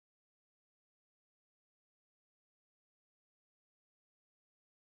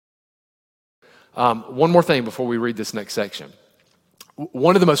One more thing before we read this next section.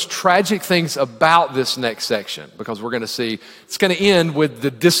 One of the most tragic things about this next section, because we're going to see, it's going to end with the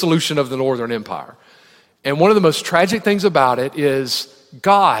dissolution of the Northern Empire. And one of the most tragic things about it is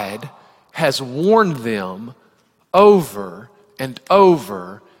God has warned them over and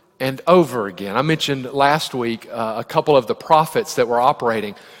over and over again. I mentioned last week a couple of the prophets that were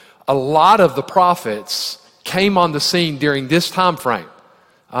operating. A lot of the prophets came on the scene during this time frame.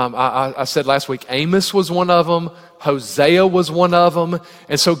 I said last week, Amos was one of them. Hosea was one of them.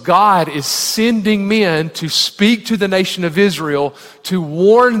 And so God is sending men to speak to the nation of Israel to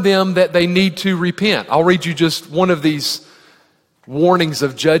warn them that they need to repent. I'll read you just one of these warnings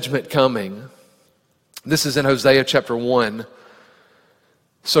of judgment coming. This is in Hosea chapter 1.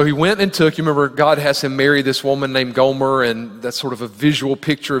 So he went and took, you remember God has him marry this woman named Gomer, and that's sort of a visual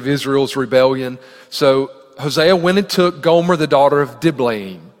picture of Israel's rebellion. So Hosea went and took Gomer, the daughter of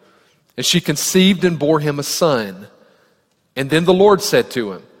Diblaim, and she conceived and bore him a son. And then the Lord said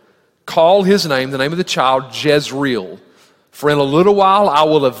to him, call his name, the name of the child, Jezreel. For in a little while I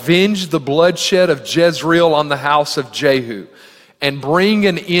will avenge the bloodshed of Jezreel on the house of Jehu, and bring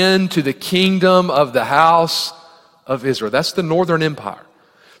an end to the kingdom of the house of Israel. That's the Northern Empire.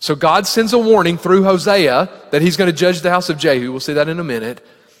 So God sends a warning through Hosea that he's going to judge the house of Jehu. We'll see that in a minute.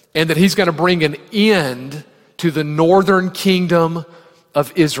 And that he's going to bring an end to the northern kingdom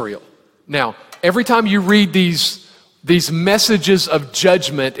of Israel. Now, every time you read these messages of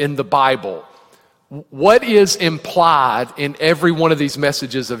judgment in the Bible, what is implied in every one of these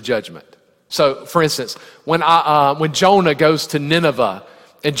messages of judgment? So, for instance, when Jonah goes to Nineveh,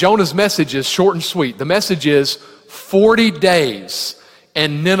 and Jonah's message is short and sweet. The message is 40 days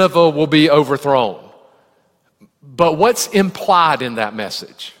and Nineveh will be overthrown. But what's implied in that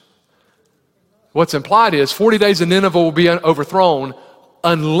message? What's implied is 40 days and Nineveh will be overthrown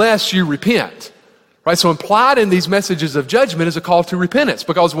unless you repent. Right? So implied in these messages of judgment is a call to repentance.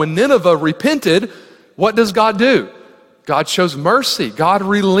 Because when Nineveh repented, what does God do? God shows mercy. God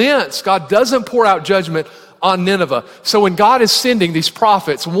relents. God doesn't pour out judgment on Nineveh. So when God is sending these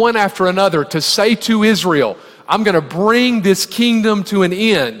prophets one after another to say to Israel, I'm going to bring this kingdom to an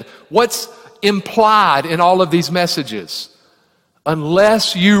end, what's implied in all of these messages?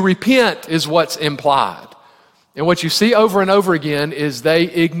 Unless you repent is what's implied. And what you see over and over again is they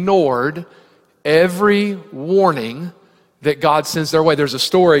ignored every warning that God sends their way. There's a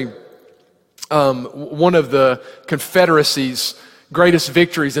story, one of the Confederacy's greatest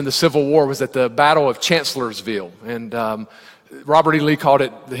victories in the Civil War was at the Battle of Chancellorsville. And Robert E. Lee called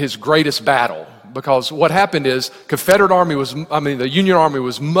it his greatest battle because what happened is the Union Army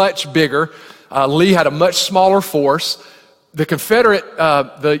was much bigger. Lee had a much smaller force.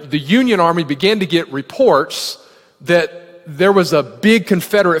 The Union Army began to get reports that there was a big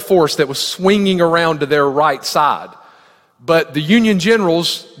Confederate force that was swinging around to their right side. But the Union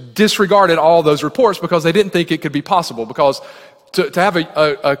generals disregarded all those reports because they didn't think it could be possible. Because to have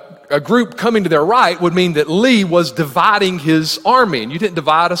a group coming to their right would mean that Lee was dividing his army. And you didn't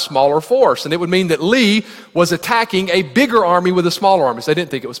divide a smaller force. And it would mean that Lee was attacking a bigger army with a smaller army. So they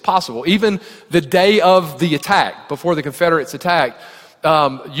didn't think it was possible. Even the day of the attack, before the Confederates attacked,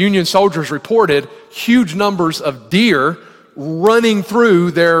 Union soldiers reported huge numbers of deer running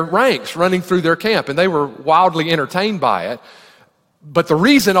through their ranks, running through their camp. And they were wildly entertained by it. But the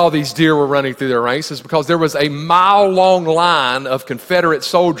reason all these deer were running through their ranks is because there was a mile-long line of Confederate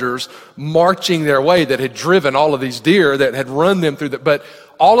soldiers marching their way that had driven all of these deer, that had run them through but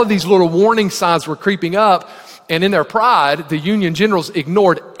all of these little warning signs were creeping up, and in their pride, the Union generals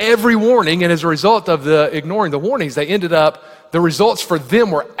ignored every warning, and as a result of ignoring the warnings, the results for them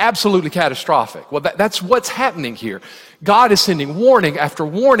were absolutely catastrophic. Well, that's what's happening here. God is sending warning after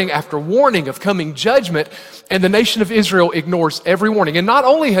warning after warning of coming judgment, and the nation of Israel ignores every warning. And not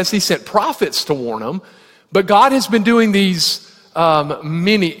only has he sent prophets to warn them, but God has been doing these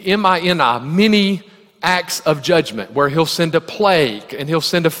many acts of judgment where he'll send a plague and he'll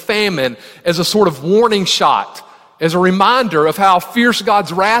send a famine as a sort of warning shot, as a reminder of how fierce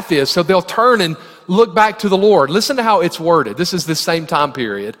God's wrath is, so they'll turn and look back to the Lord. Listen to how it's worded. This is the same time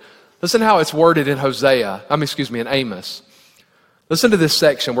period. Listen to how it's worded in in Amos. Listen to this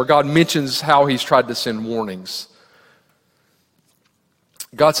section where God mentions how he's tried to send warnings.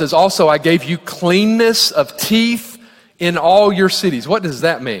 God says, also, I gave you cleanness of teeth in all your cities. What does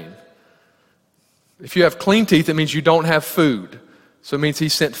that mean? If you have clean teeth, it means you don't have food. So it means he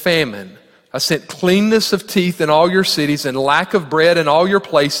sent famine. I sent cleanness of teeth in all your cities and lack of bread in all your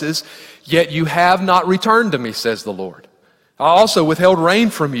places, yet you have not returned to me, says the Lord. I also withheld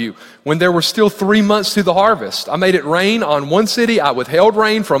rain from you when there were still 3 months to the harvest. I made it rain on one city. I withheld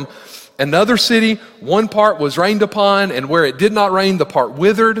rain from another city, one part was rained upon, and where it did not rain, the part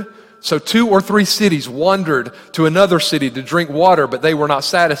withered. So 2 or 3 cities wandered to another city to drink water, but they were not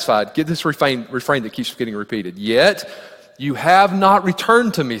satisfied. Get this refrain that keeps getting repeated. Yet you have not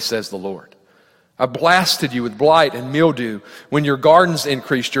returned to me, says the Lord. I blasted you with blight and mildew when your gardens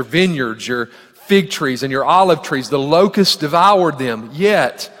increased, your vineyards, your fig trees, and your olive trees. The locusts devoured them.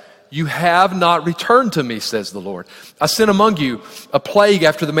 Yet you have not returned to me, says the Lord. I sent among you a plague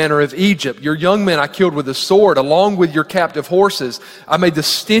after the manner of Egypt. Your young men I killed with a sword, along with your captive horses. I made the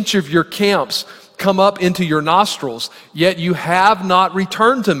stench of your camps come up into your nostrils. Yet you have not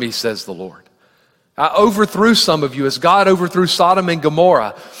returned to me, says the Lord. I overthrew some of you as God overthrew Sodom and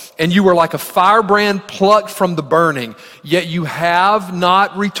Gomorrah, and you were like a firebrand plucked from the burning, yet you have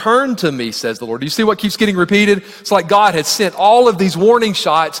not returned to me, says the Lord. Do you see what keeps getting repeated? It's like God had sent all of these warning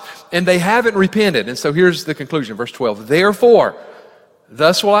shots, and they haven't repented. And so here's the conclusion, verse 12. Therefore,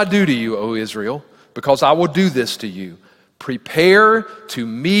 thus will I do to you, O Israel, because I will do this to you. Prepare to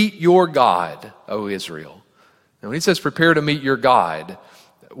meet your God, O Israel. Now when he says prepare to meet your God,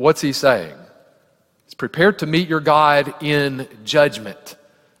 what's he saying? Prepared to meet your God in judgment.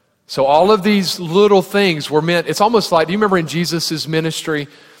 So all of these little things were meant, it's almost like, do you remember in Jesus' ministry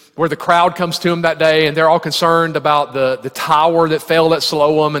where the crowd comes to him that day and they're all concerned about the tower that fell at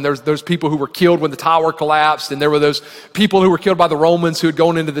Siloam, and there's those people who were killed when the tower collapsed, and there were those people who were killed by the Romans who had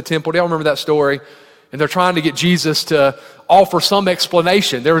gone into the temple. Do y'all remember that story? And they're trying to get Jesus to offer some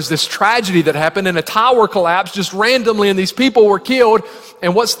explanation. There was this tragedy that happened, and a tower collapsed just randomly, and these people were killed.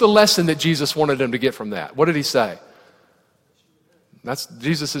 And what's the lesson that Jesus wanted them to get from that? What did he say? That's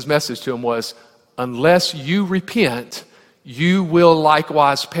Jesus' message to them was, unless you repent, you will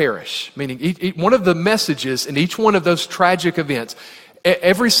likewise perish. Meaning, one of the messages in each one of those tragic events,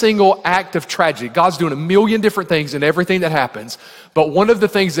 every single act of tragedy, God's doing a million different things in everything that happens, but one of the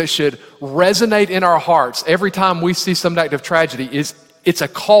things that should resonate in our hearts every time we see some act of tragedy is it's a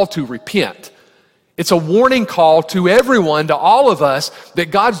call to repent. It's a warning call to everyone, to all of us, that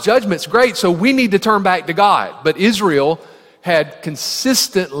God's judgment's great, so we need to turn back to God. But Israel had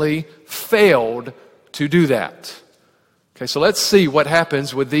consistently failed to do that. Okay, so let's see what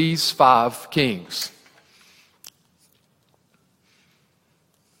happens with these 5 kings.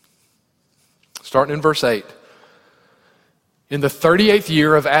 Starting in verse 8. In the 38th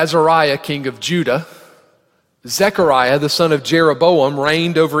year of Azariah, king of Judah, Zechariah, the son of Jeroboam,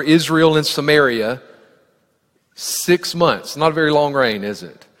 reigned over Israel and Samaria 6 months. Not a very long reign, is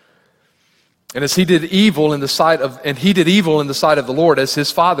it? And he did evil in the sight of the Lord, as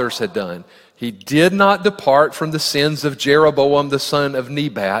his fathers had done. He did not depart from the sins of Jeroboam, the son of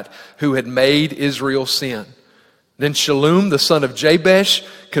Nebat, who had made Israel sin. Then Shallum, the son of Jabesh,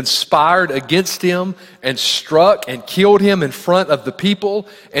 conspired against him and struck and killed him in front of the people,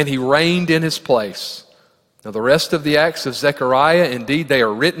 and he reigned in his place. Now the rest of the acts of Zechariah, indeed, they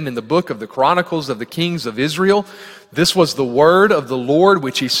are written in the book of the Chronicles of the Kings of Israel. This was the word of the Lord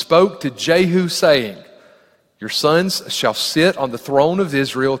which he spoke to Jehu, saying, your sons shall sit on the throne of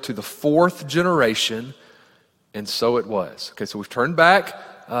Israel to the 4th generation. And so it was. Okay, so we've turned back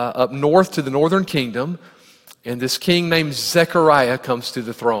up north to the northern kingdom, and this king named Zechariah comes to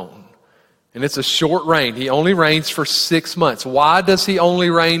the throne. And it's a short reign. He only reigns for 6 months. Why does he only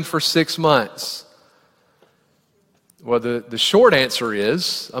reign for 6 months? Well, the short answer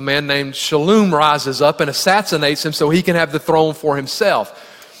is a man named Shallum rises up and assassinates him so he can have the throne for himself.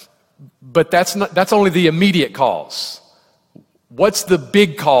 But that's only the immediate cause. What's the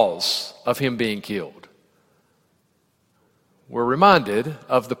big cause of him being killed? We're reminded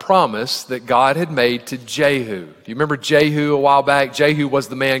of the promise that God had made to Jehu. Do you remember Jehu a while back? Jehu was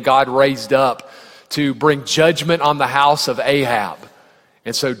the man God raised up to bring judgment on the house of Ahab.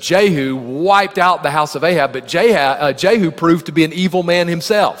 And so Jehu wiped out the house of Ahab, but Jehu proved to be an evil man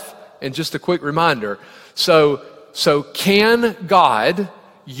himself. And just a quick reminder, so can God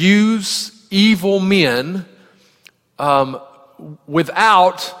use evil men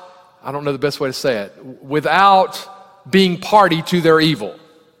without, I don't know the best way to say it, without being party to their evil?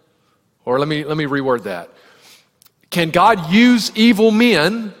 Or let me reword that. Can God use evil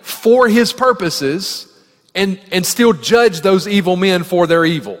men for his purposes and still judge those evil men for their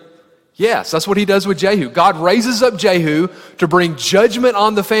evil? Yes, that's what he does with Jehu. God raises up Jehu to bring judgment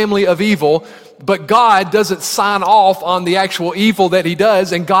on the family of evil, but God doesn't sign off on the actual evil that he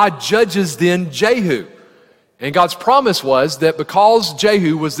does, and God judges then Jehu. And God's promise was that because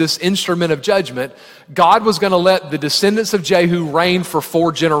Jehu was this instrument of judgment, God was going to let the descendants of Jehu reign for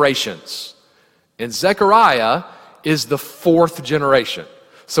 4 generations. And Zechariah is the 4th generation.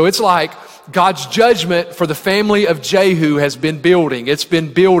 So it's like God's judgment for the family of Jehu has been building. It's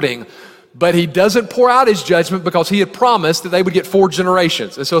been building but he doesn't pour out his judgment because he had promised that they would get 4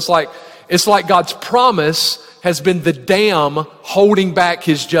 generations. And so it's like God's promise has been the dam holding back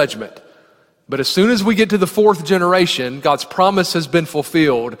his judgment. But as soon as we get to the 4th generation, God's promise has been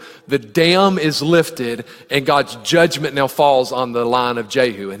fulfilled, the dam is lifted, and God's judgment now falls on the line of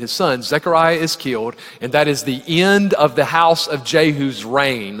Jehu. And his son, Zechariah, is killed, and that is the end of the house of Jehu's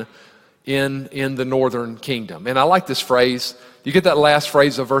reign in the northern kingdom. And I like this phrase. You get that last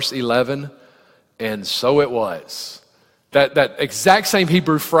phrase of verse 11, and so it was. That exact same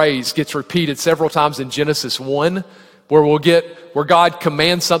Hebrew phrase gets repeated several times in Genesis 1, where God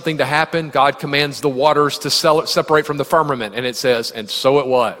commands something to happen. God commands the waters to separate from the firmament, and it says, and so it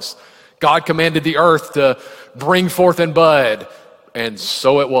was. God commanded the earth to bring forth and bud, and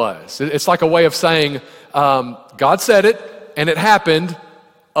so it was. It's like a way of saying, God said it, and it happened.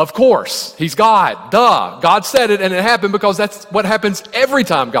 Of course, he's God. Duh. God said it, and it happened because that's what happens every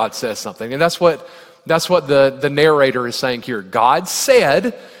time God says something. And that's what the narrator is saying here. God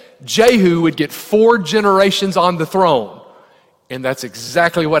said Jehu would get 4 generations on the throne. And that's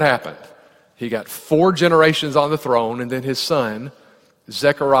exactly what happened. He got 4 generations on the throne, and then his son,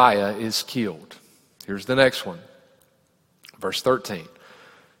 Zechariah, is killed. Here's the next one. Verse 13.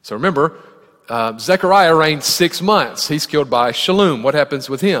 So remember, Zechariah reigned 6 months. He's killed by Shallum. What happens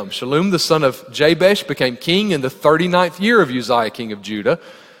with him? Shallum, the son of Jabesh, became king in the 39th year of Uzziah, king of Judah,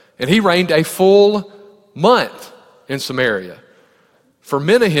 and he reigned a full month in Samaria. For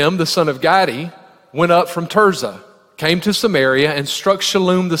Menahem, the son of Gadi, went up from Tirzah, came to Samaria, and struck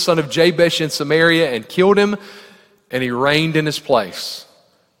Shallum, the son of Jabesh, in Samaria, and killed him, and he reigned in his place.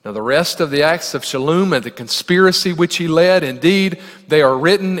 Now the rest of the acts of Shallum and the conspiracy which he led, indeed, they are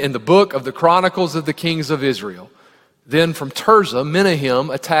written in the book of the Chronicles of the Kings of Israel. Then from Tirzah, Menahem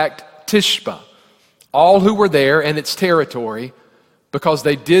attacked Tishba, all who were there and its territory, because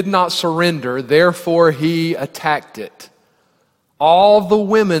they did not surrender, therefore he attacked it. All the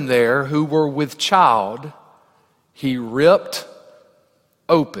women there who were with child, he ripped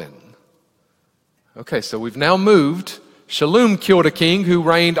open. Okay, so we've now moved. Shallum killed a king who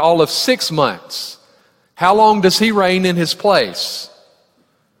reigned all of 6 months. How long does he reign in his place?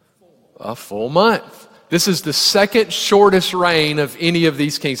 A full month. This is the second shortest reign of any of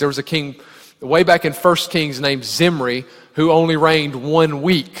these kings. There was a king way back in 1 Kings named Zimri who only reigned 1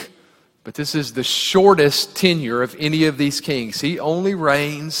 week. But this is the shortest tenure of any of these kings. He only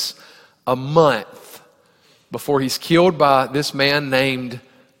reigns a month before he's killed by this man named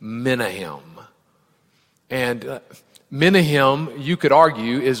Menahem. And Menahem, you could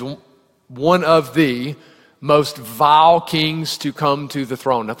argue, is one of the most vile kings to come to the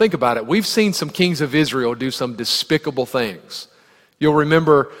throne. Now think about it. We've seen some kings of Israel do some despicable things. You'll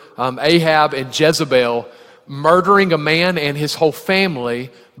remember Ahab and Jezebel murdering a man and his whole family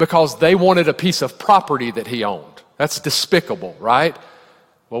because they wanted a piece of property that he owned. That's despicable, right?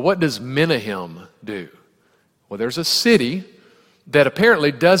 Well, what does Menahem do? Well, there's a city that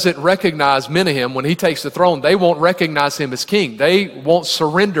apparently doesn't recognize Menahem. When he takes the throne, they won't recognize him as king. They won't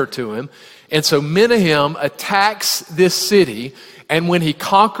surrender to him. And so Menahem attacks this city, and when he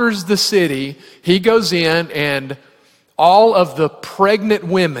conquers the city, he goes in and all of the pregnant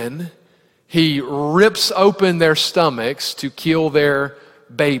women, he rips open their stomachs to kill their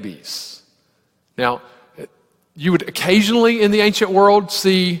babies. Now, you would occasionally in the ancient world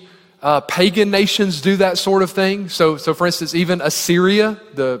see pagan nations do that sort of thing. So for instance, even Assyria,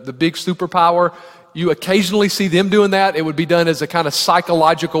 the big superpower, you occasionally see them doing that. It would be done as a kind of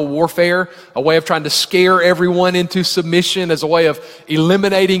psychological warfare, a way of trying to scare everyone into submission, as a way of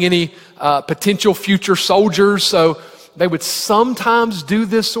eliminating any potential future soldiers. So they would sometimes do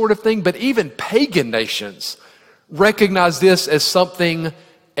this sort of thing, but even pagan nations recognize this as something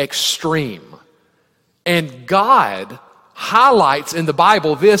extreme. And God highlights in the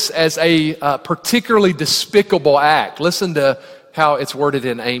Bible this as a particularly despicable act. Listen to how it's worded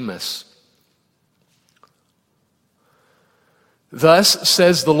in Amos. Thus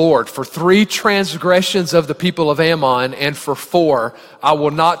says the Lord, for 3 transgressions of the people of Ammon, and for 4, I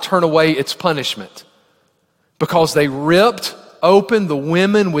will not turn away its punishment, because they ripped open the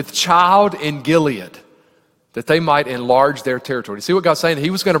women with child in Gilead, that they might enlarge their territory. See what God's saying?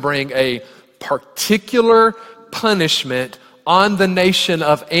 He was going to bring a particular punishment on the nation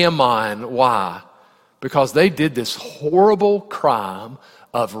of Ammon. Why? Because they did this horrible crime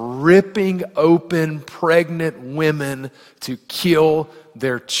of ripping open pregnant women to kill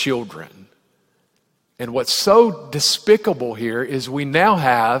their children. And what's so despicable here is we now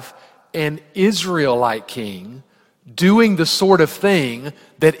have an Israelite king doing the sort of thing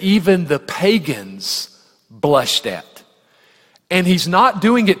that even the pagans blushed at. And he's not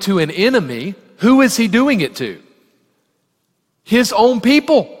doing it to an enemy. Who is he doing it to? His own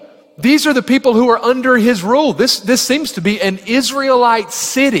people. These are the people who are under his rule. This seems to be an Israelite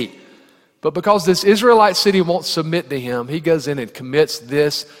city. But because this Israelite city won't submit to him, he goes in and commits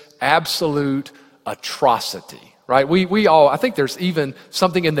this absolute atrocity, right? We all, I think there's even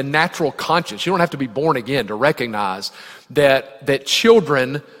something in the natural conscience. You don't have to be born again to recognize that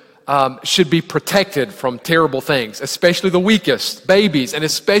children should be protected from terrible things, especially the weakest, babies, and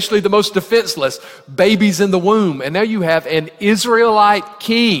especially the most defenseless, babies in the womb. And now you have an Israelite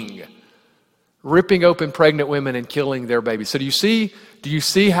king ripping open pregnant women and killing their babies. So do you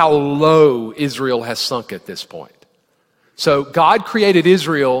see how low Israel has sunk at this point? So God created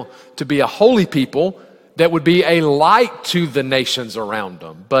Israel to be a holy people that would be a light to the nations around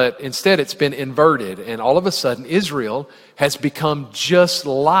them. But instead it's been inverted. And all of a sudden Israel has become just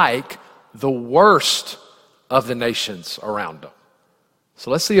like the worst of the nations around them.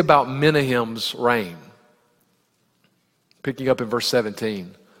 So let's see about Menahem's reign. Picking up in verse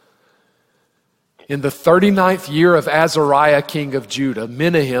 17. In the 39th year of Azariah, king of Judah,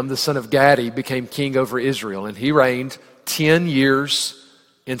 Menahem, the son of Gadi, became king over Israel, and he reigned 10 years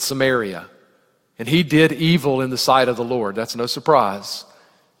in Samaria. And he did evil in the sight of the Lord. That's no surprise.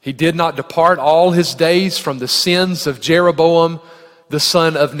 He did not depart all his days from the sins of Jeroboam, the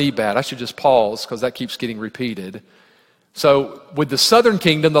son of Nebat. I should just pause because that keeps getting repeated. So with the southern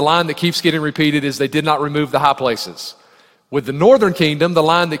kingdom, the line that keeps getting repeated is they did not remove the high places. With the northern kingdom, the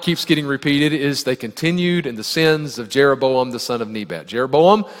line that keeps getting repeated is they continued in the sins of Jeroboam, the son of Nebat.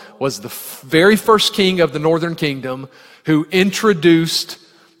 Jeroboam was the very first king of the northern kingdom who introduced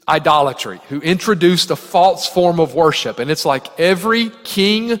idolatry, who introduced a false form of worship. And it's like every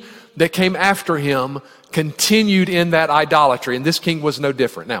king that came after him continued in that idolatry. And this king was no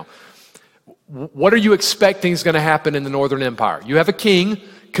different. Now, what are you expecting is going to happen in the Northern Empire? You have a king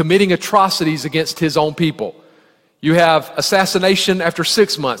committing atrocities against his own people. You have assassination after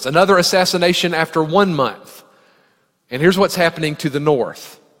 6 months, another assassination after 1 month. And here's what's happening to the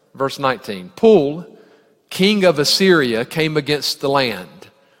north. Verse 19. Pul, king of Assyria, came against the land.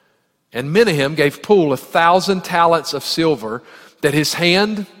 And Menahem gave Pul 1,000 talents of silver, that his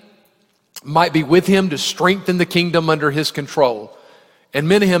hand might be with him to strengthen the kingdom under his control. And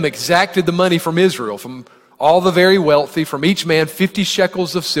Menahem exacted the money from Israel, from all the very wealthy, from each man 50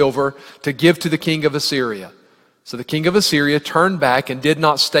 shekels of silver to give to the king of Assyria. So the king of Assyria turned back and did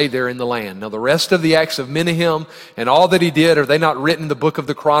not stay there in the land. Now the rest of the acts of Menahem and all that he did, are they not written in the book of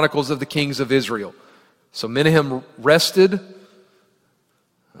the Chronicles of the kings of Israel? So Menahem rested.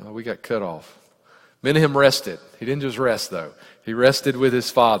 Oh, we got cut off. Menahem rested. He didn't just rest though. He rested with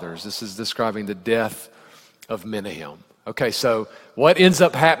his fathers. This is describing the death of Menahem. Okay, so what ends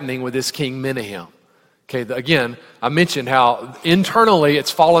up happening with this king Menahem? Okay, again, I mentioned how internally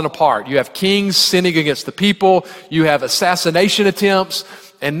it's fallen apart. You have kings sinning against the people. You have assassination attempts.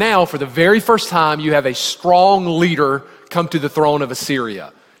 And now, for the very first time, you have a strong leader come to the throne of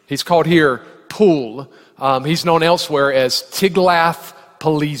Assyria. He's called here Pul. He's known elsewhere as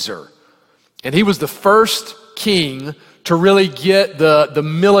Tiglath-Pileser. And he was the first king to really get the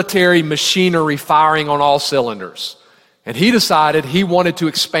military machinery firing on all cylinders. And he decided he wanted to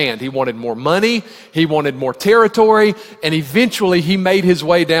expand. He wanted more money. He wanted more territory. And eventually he made his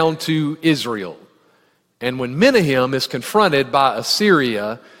way down to Israel. And when Menahem is confronted by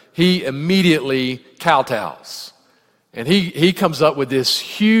Assyria, he immediately kowtows. And he comes up with this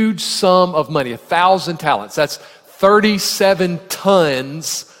huge sum of money, 1,000 talents. That's 37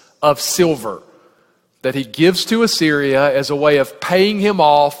 tons of silver that he gives to Assyria as a way of paying him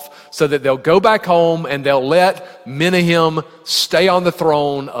off, so that they'll go back home and they'll let Menahem stay on the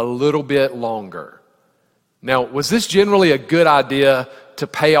throne a little bit longer. Now, was this generally a good idea to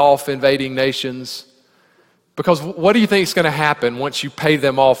pay off invading nations? Because what do you think is going to happen once you pay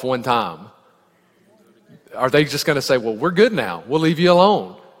them off one time? Are they just going to say, well, we're good now, we'll leave you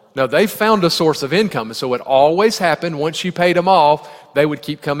alone? No, they found a source of income. And so what always happened, once you paid them off, they would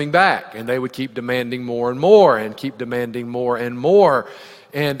keep coming back. And they would keep demanding more and more, and keep demanding more and more.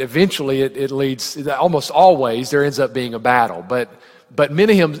 And eventually it leads, almost always, there ends up being a battle. But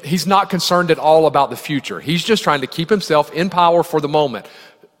Menahem, he's not concerned at all about the future. He's just trying to keep himself in power for the moment.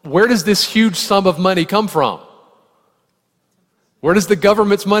 Where does this huge sum of money come from? Where does the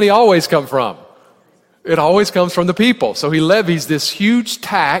government's money always come from? It always comes from the people. So he levies this huge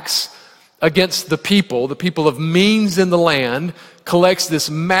tax against the people of means in the land, collects this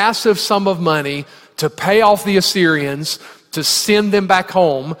massive sum of money to pay off the Assyrians, to send them back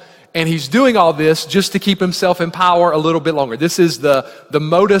home. And he's doing all this just to keep himself in power a little bit longer. This is the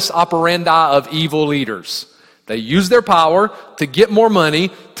modus operandi of evil leaders. They use their power to get more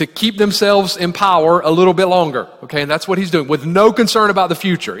money, to keep themselves in power a little bit longer. Okay, and that's what he's doing with no concern about the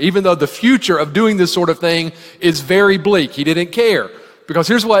future, even though the future of doing this sort of thing is very bleak. He didn't care. Because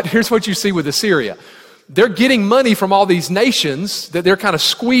here's what you see with Assyria. They're getting money from all these nations that they're kind of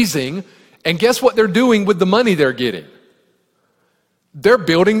squeezing, and guess what they're doing with the money they're getting? They're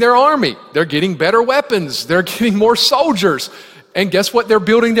building their army. They're getting better weapons. They're getting more soldiers. And guess what they're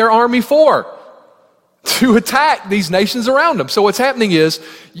building their army for? To attack these nations around them. So what's happening is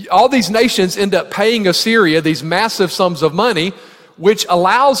all these nations end up paying Assyria these massive sums of money, which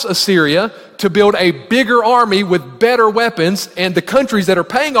allows Assyria to build a bigger army with better weapons, and the countries that are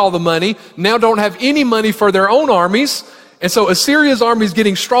paying all the money now don't have any money for their own armies, and so Assyria's army is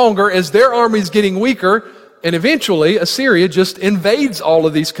getting stronger as their army is getting weaker, and eventually Assyria just invades all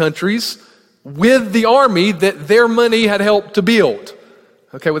of these countries with the army that their money had helped to build.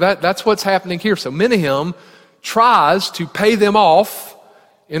 Okay, well that's what's happening here. So Menahem tries to pay them off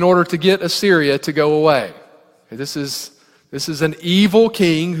in order to get Assyria to go away. Okay, this is an evil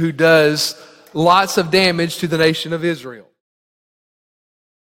king who does lots of damage to the nation of Israel.